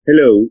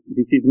Hello,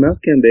 this is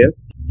Mark Ambert,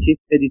 Chief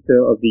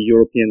Editor of the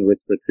European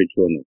Respiratory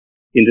Journal.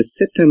 In the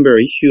September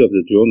issue of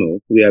the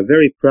journal, we are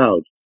very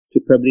proud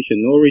to publish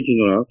an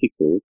original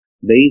article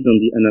based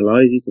on the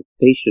analysis of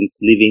patients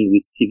living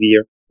with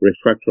severe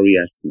refractory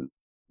asthma.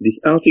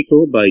 This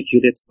article by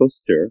Gillette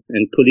Foster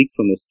and colleagues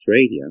from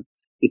Australia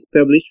is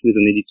published with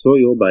an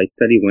editorial by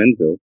Sally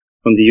Wenzel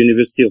from the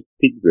University of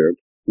Pittsburgh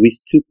with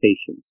 2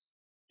 patients.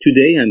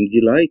 Today I'm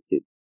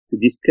delighted to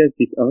discuss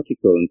this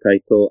article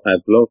entitled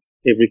I've Lost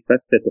Every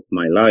Facet of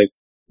My Life,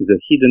 The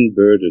Hidden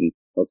Burden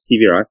of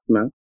Severe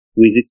Asthma,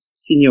 with its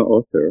senior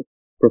author,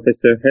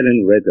 Professor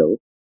Helen Reddell,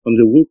 from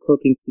the Woolcock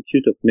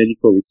Institute of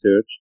Medical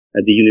Research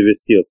at the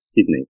University of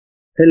Sydney.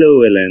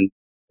 Hello, Helen.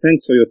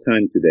 Thanks for your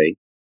time today.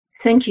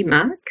 Thank you,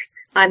 Mark.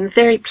 I'm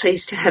very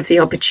pleased to have the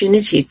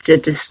opportunity to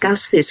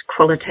discuss this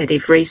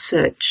qualitative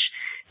research.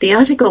 The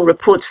article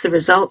reports the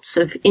results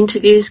of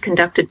interviews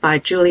conducted by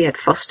Juliette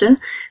Foster,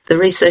 the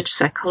research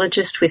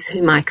psychologist with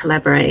whom I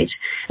collaborate,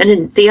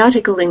 and the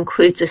article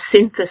includes a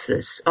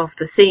synthesis of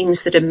the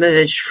themes that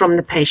emerged from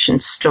the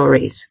patients'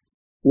 stories.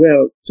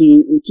 Well,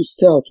 to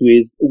start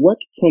with, what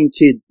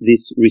prompted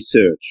this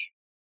research?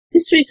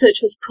 This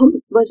research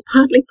was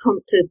partly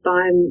prompted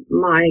by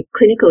my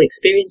clinical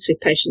experience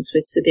with patients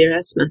with severe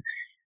asthma,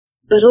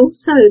 but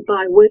also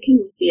by working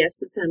with the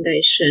Asthma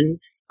Foundation.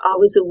 I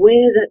was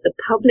aware that the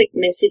public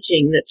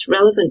messaging that's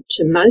relevant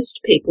to most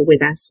people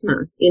with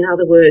asthma, in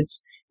other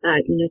words,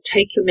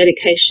 take your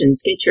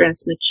medications, get your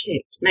asthma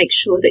checked, make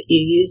sure that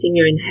you're using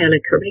your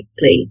inhaler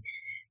correctly,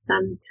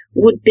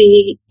 would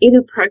be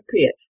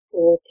inappropriate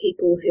for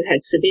people who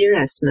had severe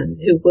asthma,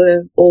 who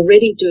were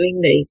already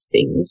doing these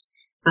things,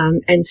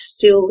 and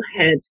still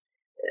had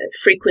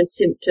frequent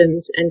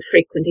symptoms and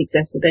frequent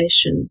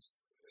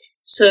exacerbations.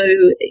 So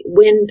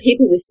when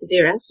people with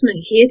severe asthma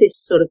hear this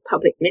sort of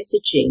public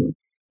messaging,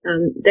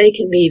 they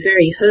can be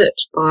very hurt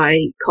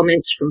by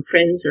comments from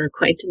friends or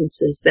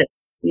acquaintances that,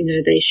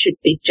 they should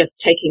be just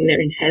taking their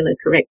inhaler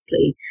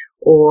correctly,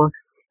 or,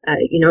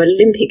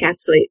 Olympic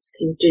athletes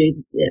can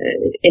do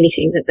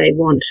anything that they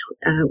want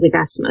with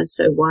asthma,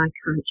 so why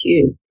can't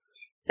you?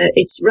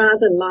 It's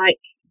rather like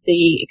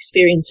the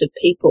experience of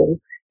people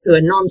who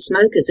are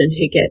non-smokers and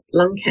who get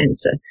lung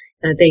cancer.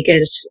 They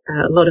get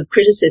a lot of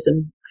criticism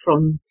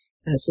from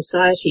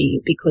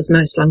society because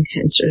most lung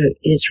cancer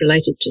is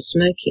related to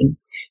smoking.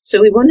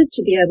 So we wanted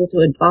to be able to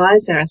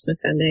advise our Asthma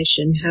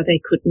Foundation how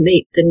they could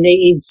meet the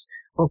needs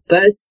of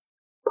both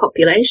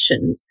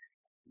populations,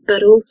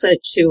 but also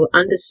to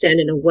understand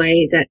in a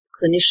way that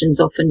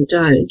clinicians often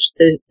don't,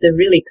 the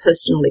really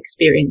personal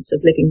experience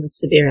of living with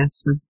severe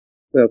asthma.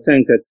 Well,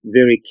 thanks. That's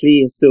very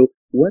clear. So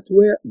what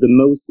were the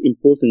most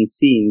important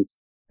themes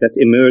that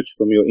emerged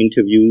from your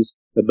interviews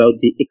about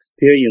the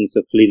experience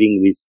of living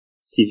with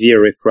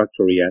severe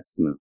refractory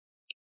asthma?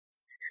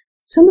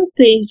 Some of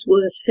these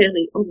were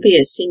fairly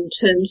obvious in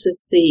terms of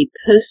the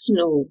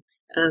personal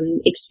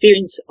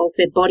experience of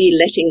their body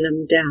letting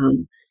them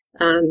down.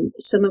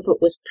 Some of it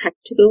was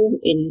practical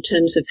in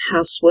terms of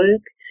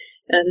housework,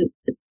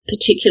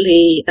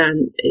 particularly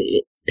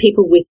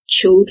people with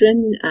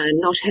children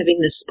not having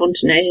the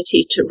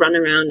spontaneity to run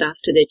around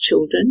after their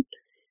children.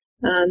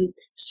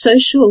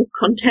 Social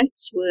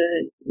contacts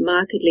were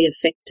markedly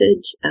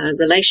affected,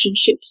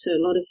 relationships, so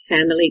a lot of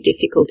family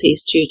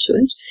difficulties due to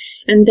it,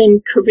 and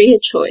then career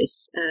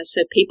choice,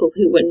 so people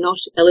who were not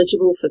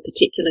eligible for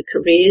particular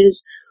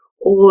careers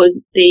or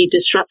the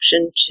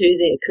disruption to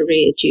their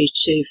career due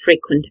to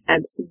frequent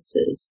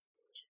absences.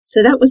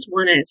 So that was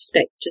one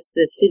aspect, just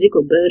the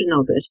physical burden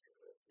of it.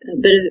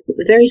 But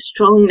a very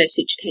strong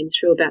message came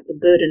through about the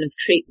burden of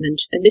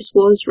treatment, and this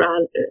was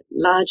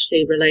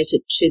largely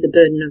related to the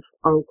burden of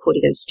oral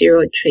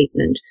corticosteroid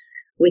treatment,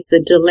 with the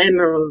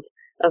dilemma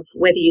of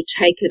whether you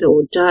take it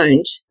or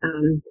don't,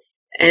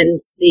 and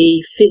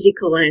the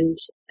physical and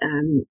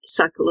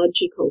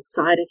psychological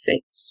side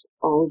effects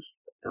of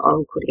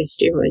oral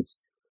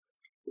corticosteroids.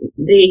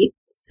 The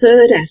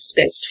third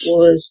aspect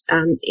was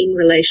in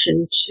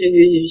relation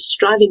to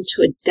striving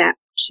to adapt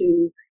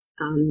to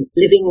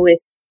living with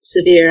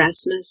severe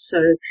asthma.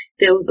 So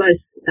there were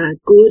both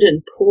good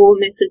and poor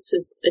methods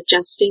of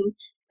adjusting.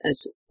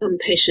 Some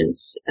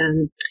patients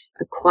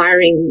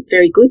acquiring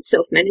very good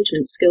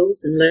self-management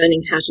skills and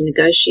learning how to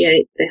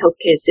negotiate the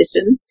healthcare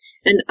system,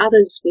 and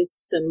others with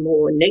some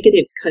more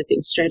negative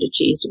coping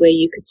strategies where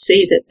you could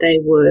see that they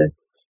were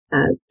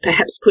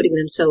perhaps putting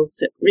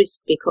themselves at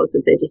risk because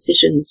of their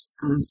decisions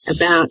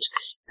about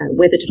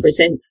whether to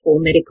present for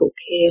medical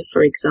care,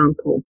 for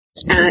example.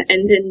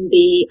 And then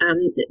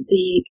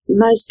the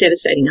most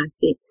devastating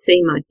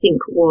theme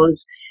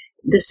was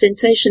the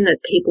sensation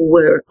that people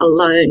were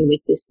alone with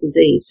this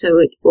disease. So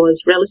it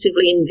was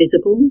relatively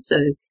invisible, so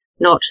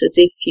not as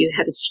if you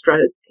had a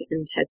stroke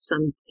and had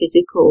some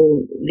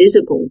physical,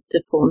 visible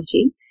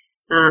deformity,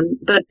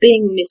 but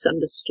being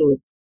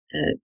misunderstood.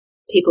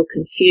 People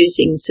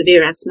confusing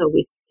severe asthma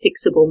with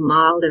fixable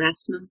milder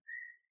asthma.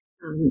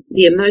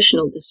 The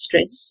emotional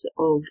distress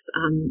of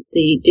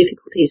the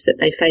difficulties that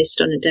they faced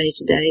on a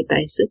day-to-day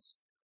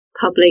basis,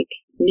 public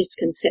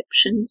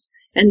misconceptions,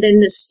 And then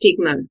the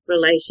stigma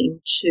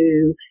relating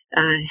to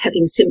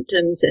having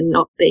symptoms and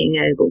not being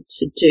able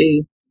to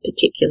do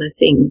particular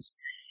things.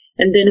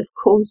 And then, of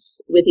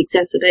course, with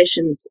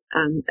exacerbations,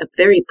 a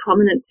very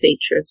prominent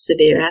feature of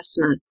severe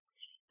asthma,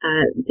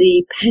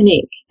 the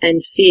panic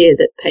and fear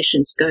that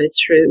patients go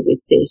through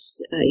with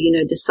this,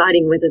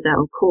 deciding whether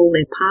they'll call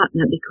their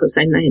partner because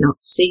they may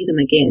not see them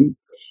again,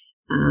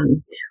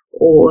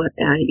 or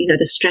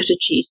the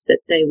strategies that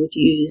they would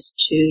use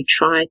to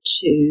try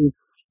to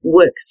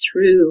work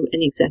through an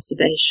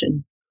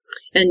exacerbation.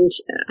 And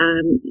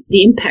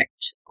the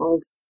impact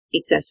of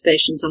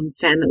exacerbations on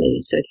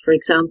families. So, for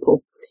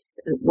example,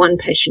 one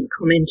patient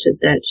commented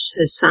that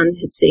her son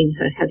had seen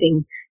her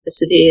having a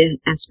severe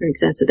asthma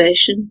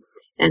exacerbation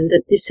and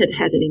that this had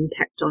had an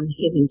impact on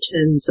him in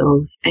terms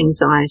of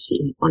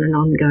anxiety on an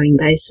ongoing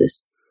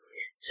basis.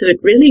 So it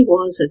really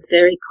was a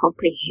very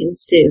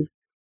comprehensive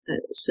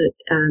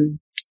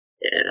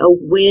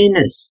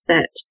awareness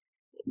that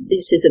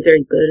this is a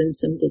very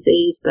burdensome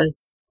disease,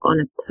 both on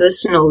a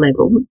personal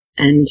level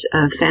and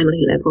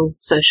family level,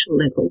 social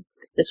level,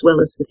 as well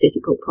as the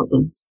physical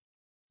problems.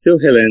 So,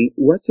 Helen,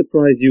 what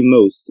surprised you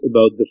most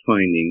about the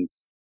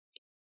findings?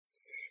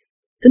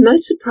 The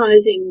most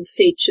surprising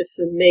feature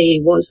for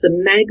me was the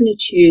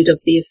magnitude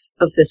of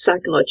the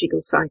psychological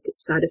side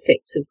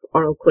effects of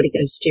oral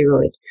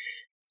corticosteroid.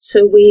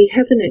 So we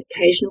have an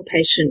occasional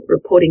patient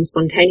reporting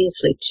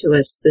spontaneously to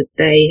us that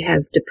they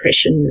have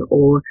depression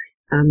or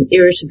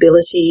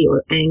irritability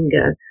or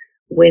anger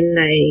when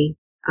they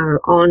are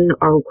on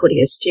oral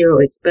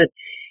corticosteroids, but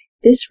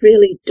this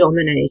really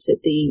dominated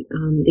the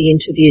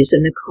interviews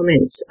and the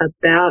comments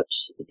about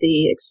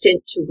the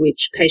extent to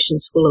which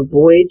patients will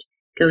avoid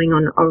going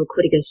on oral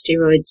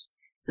corticosteroids,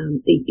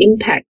 the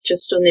impact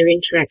just on their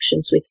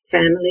interactions with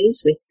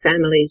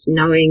families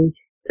knowing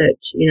that,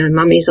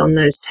 mummy's on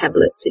those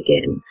tablets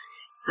again.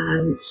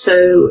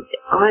 So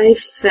I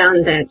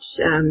found that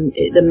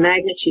the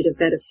magnitude of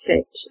that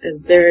effect a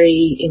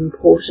very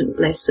important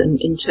lesson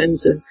in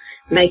terms of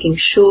making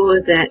sure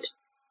that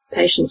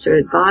patients are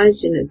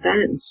advised in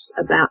advance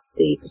about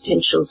the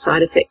potential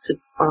side effects of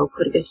oral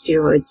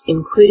corticosteroids,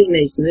 including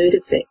these mood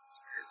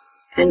effects,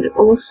 and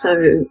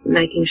also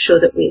making sure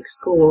that we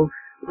explore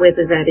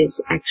whether that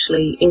is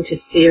actually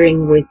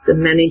interfering with the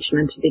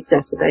management of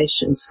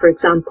exacerbations. For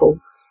example,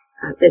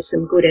 there's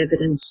some good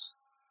evidence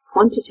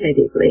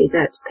quantitatively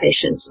that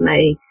patients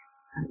may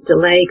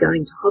delay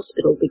going to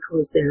hospital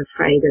because they're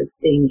afraid of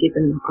being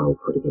given oral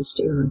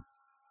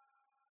corticosteroids.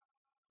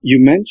 You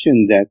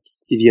mentioned that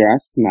severe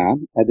asthma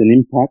had an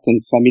impact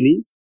on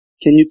families.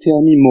 Can you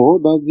tell me more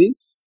about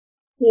this?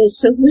 Yes,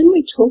 so when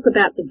we talk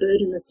about the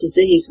burden of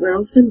disease, we're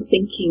often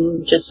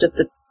thinking just of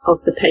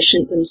the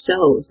patient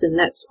themselves, and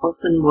that's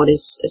often what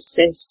is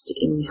assessed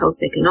in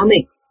health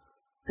economic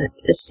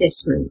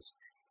assessments.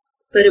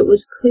 But it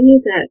was clear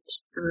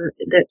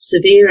that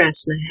severe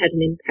asthma had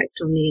an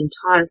impact on the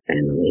entire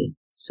family.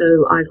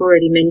 So I've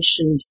already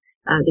mentioned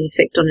the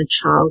effect on a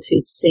child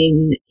who'd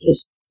seen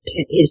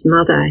his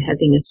mother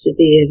having a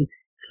severe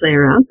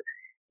flare-up.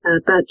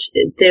 But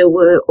there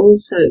were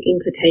also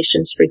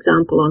implications, for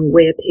example, on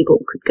where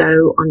people could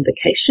go on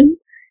vacation,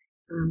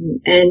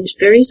 and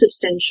very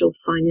substantial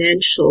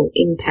financial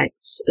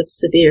impacts of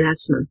severe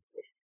asthma.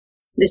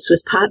 This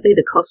was partly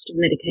the cost of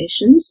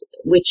medications,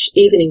 which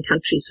even in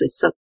countries with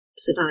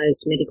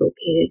subsidized medical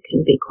care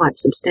can be quite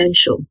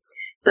substantial.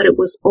 But it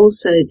was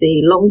also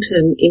the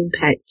long-term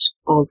impact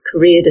of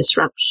career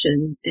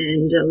disruption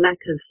and a lack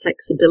of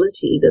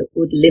flexibility that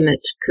would limit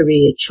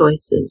career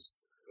choices.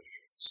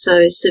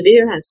 So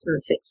severe asthma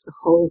affects the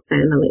whole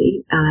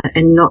family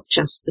and not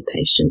just the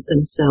patient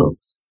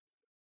themselves.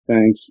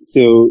 Thanks.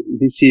 So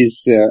this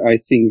is, I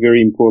think,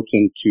 very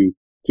important to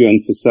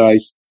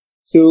emphasize.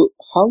 So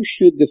how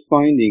should the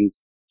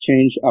findings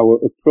change our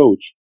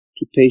approach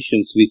to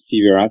patients with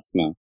severe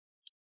asthma?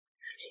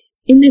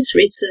 In this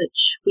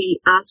research, we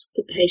asked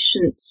the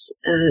patients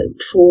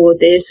for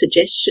their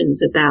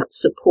suggestions about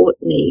support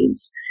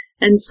needs,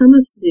 and some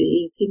of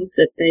the things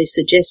that they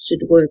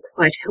suggested were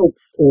quite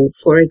helpful.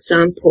 For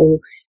example,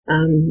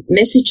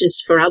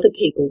 messages for other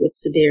people with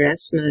severe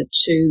asthma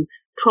to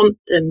prompt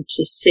them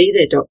to see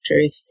their doctor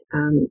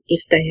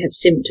if they have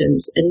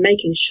symptoms, and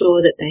making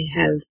sure that they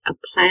have a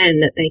plan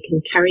that they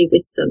can carry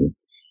with them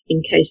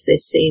in case they're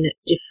seen at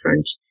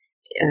different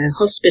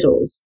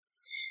hospitals.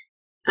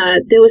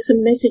 There were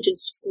some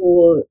messages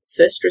for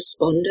first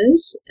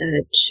responders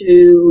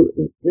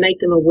to make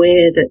them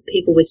aware that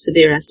people with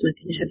severe asthma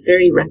can have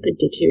very rapid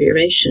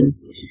deterioration,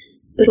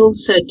 but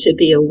also to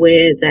be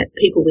aware that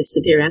people with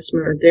severe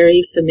asthma are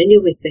very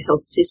familiar with the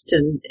health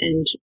system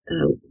and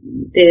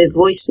their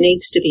voice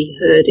needs to be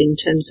heard in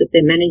terms of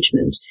their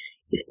management.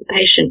 If the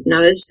patient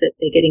knows that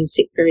they're getting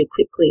sick very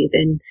quickly,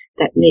 then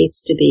that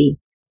needs to be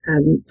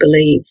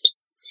believed.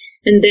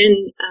 And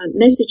then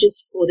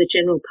messages for the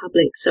general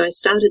public. So I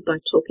started by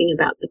talking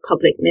about the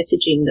public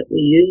messaging that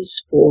we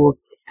use for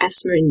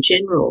asthma in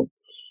general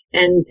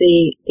and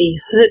the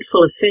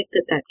hurtful effect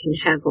that can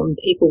have on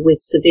people with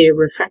severe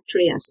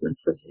refractory asthma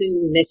for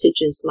whom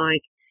messages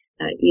like,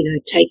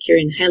 take your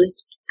inhaler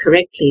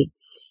correctly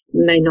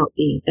may not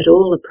be at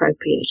all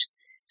appropriate.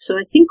 So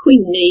I think we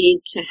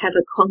need to have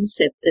a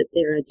concept that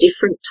there are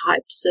different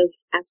types of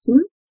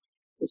asthma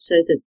so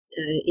that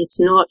it's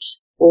not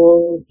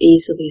all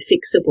easily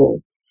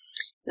fixable,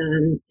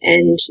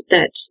 and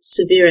that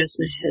severe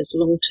asthma has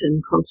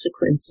long-term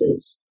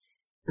consequences.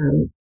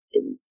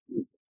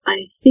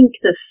 I think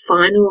the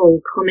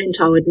final comment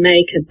I would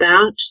make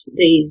about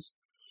these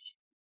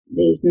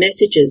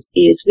messages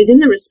is within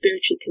the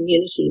respiratory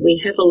community, we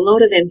have a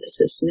lot of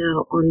emphasis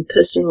now on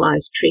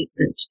personalised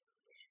treatment.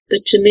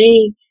 But to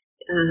me,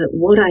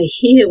 what I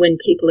hear when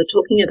people are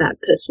talking about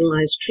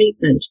personalised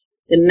treatment,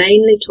 they're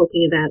mainly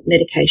talking about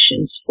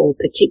medications for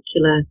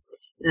particular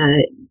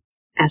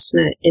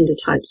asthma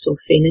endotypes or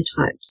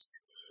phenotypes.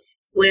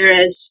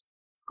 Whereas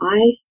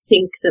I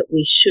think that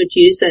we should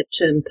use that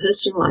term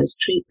personalised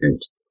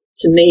treatment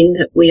to mean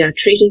that we are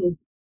treating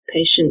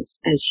patients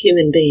as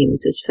human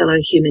beings, as fellow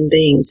human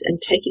beings,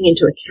 and taking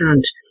into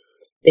account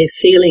their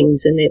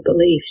feelings and their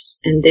beliefs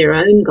and their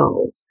own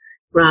goals,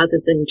 rather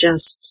than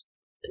just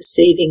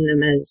perceiving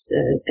them as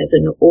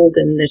an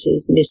organ that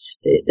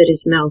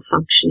is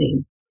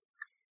malfunctioning.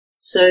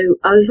 So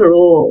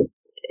overall,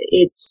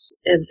 it's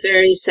a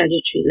very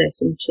salutary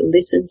lesson to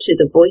listen to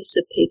the voice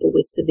of people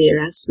with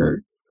severe asthma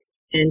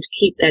and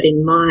keep that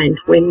in mind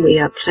when we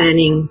are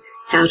planning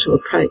how to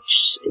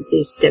approach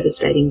this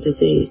devastating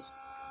disease.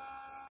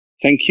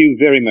 Thank you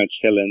very much,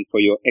 Helen, for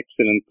your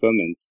excellent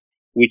comments,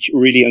 which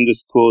really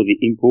underscore the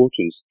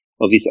importance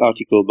of this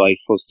article by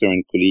Foster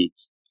and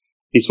colleagues.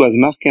 This was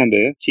Marc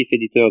Imbert, Chief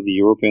Editor of the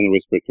European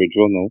Respiratory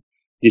Journal,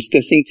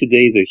 discussing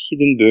today the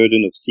hidden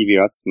burden of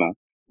severe asthma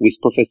with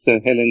Professor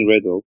Helen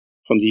Riddle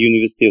from the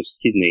University of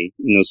Sydney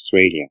in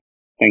Australia.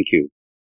 Thank you.